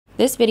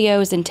This video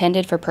is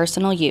intended for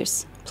personal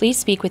use. Please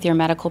speak with your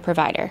medical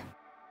provider.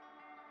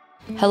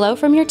 Hello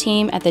from your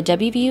team at the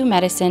WVU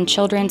Medicine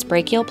Children's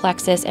Brachial,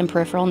 Plexus, and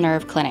Peripheral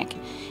Nerve Clinic.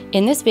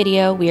 In this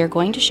video, we are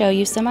going to show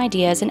you some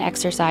ideas and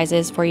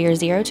exercises for your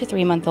 0 to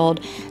 3 month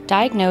old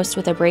diagnosed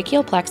with a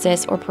brachial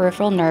plexus or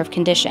peripheral nerve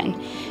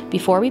condition.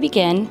 Before we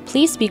begin,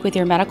 please speak with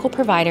your medical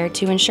provider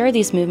to ensure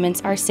these movements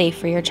are safe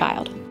for your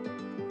child.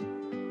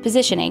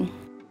 Positioning.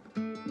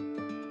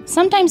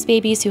 Sometimes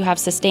babies who have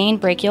sustained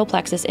brachial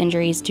plexus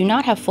injuries do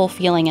not have full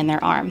feeling in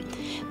their arm.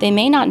 They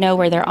may not know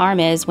where their arm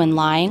is when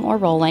lying or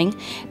rolling,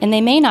 and they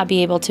may not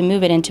be able to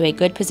move it into a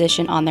good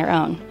position on their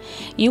own.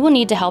 You will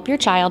need to help your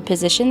child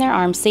position their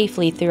arm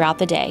safely throughout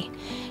the day.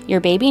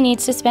 Your baby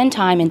needs to spend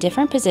time in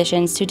different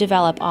positions to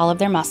develop all of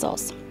their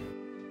muscles.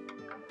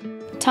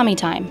 Tummy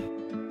time.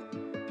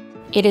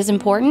 It is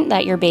important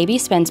that your baby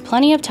spends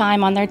plenty of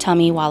time on their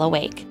tummy while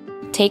awake.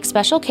 Take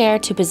special care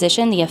to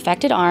position the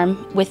affected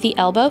arm with the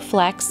elbow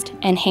flexed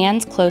and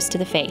hands close to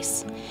the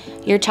face.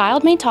 Your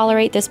child may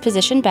tolerate this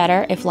position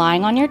better if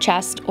lying on your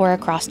chest or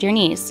across your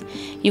knees.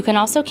 You can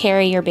also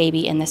carry your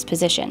baby in this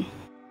position.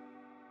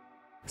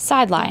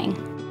 Side lying.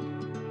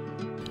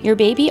 Your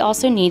baby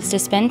also needs to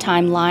spend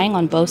time lying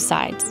on both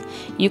sides.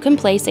 You can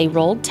place a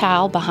rolled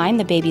towel behind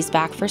the baby's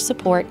back for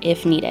support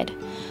if needed.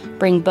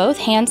 Bring both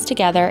hands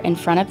together in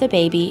front of the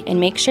baby and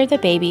make sure the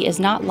baby is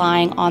not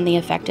lying on the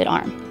affected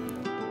arm.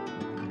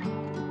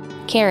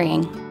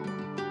 Carrying.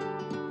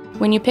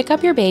 When you pick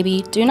up your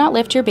baby, do not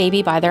lift your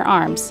baby by their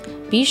arms.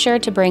 Be sure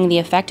to bring the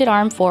affected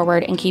arm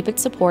forward and keep it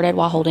supported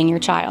while holding your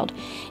child.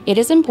 It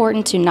is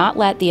important to not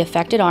let the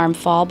affected arm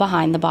fall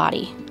behind the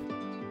body.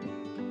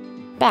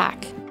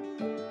 Back.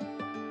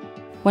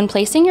 When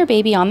placing your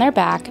baby on their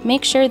back,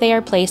 make sure they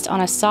are placed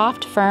on a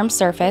soft, firm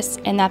surface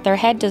and that their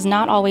head does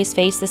not always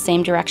face the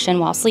same direction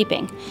while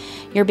sleeping.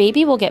 Your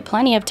baby will get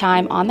plenty of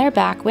time on their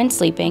back when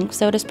sleeping,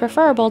 so it is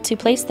preferable to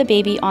place the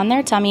baby on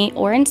their tummy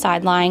or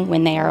inside lying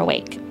when they are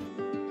awake.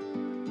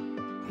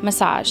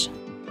 Massage.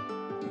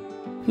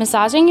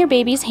 Massaging your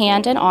baby's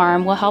hand and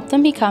arm will help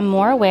them become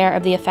more aware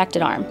of the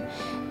affected arm.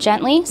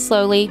 Gently,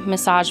 slowly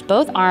massage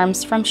both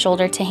arms from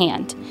shoulder to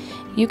hand.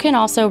 You can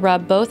also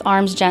rub both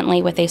arms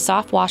gently with a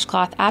soft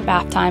washcloth at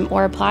bath time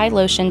or apply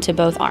lotion to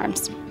both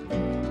arms.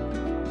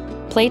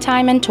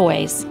 Playtime and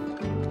toys.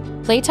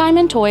 Playtime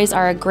and toys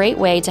are a great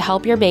way to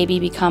help your baby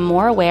become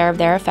more aware of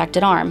their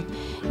affected arm.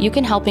 You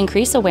can help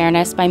increase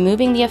awareness by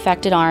moving the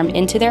affected arm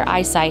into their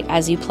eyesight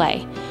as you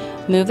play.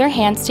 Move their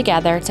hands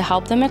together to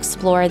help them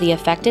explore the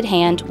affected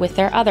hand with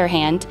their other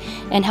hand,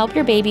 and help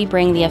your baby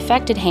bring the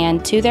affected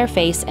hand to their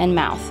face and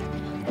mouth.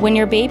 When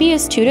your baby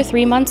is 2 to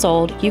 3 months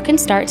old, you can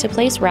start to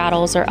place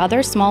rattles or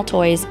other small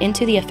toys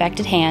into the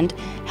affected hand,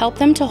 help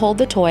them to hold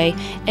the toy,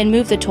 and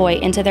move the toy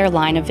into their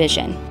line of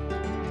vision.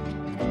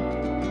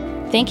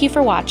 Thank you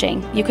for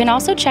watching. You can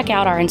also check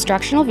out our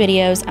instructional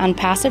videos on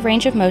passive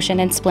range of motion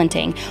and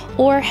splinting,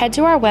 or head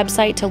to our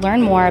website to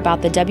learn more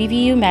about the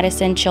WVU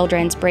Medicine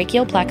Children's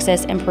Brachial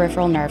Plexus and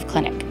Peripheral Nerve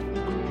Clinic.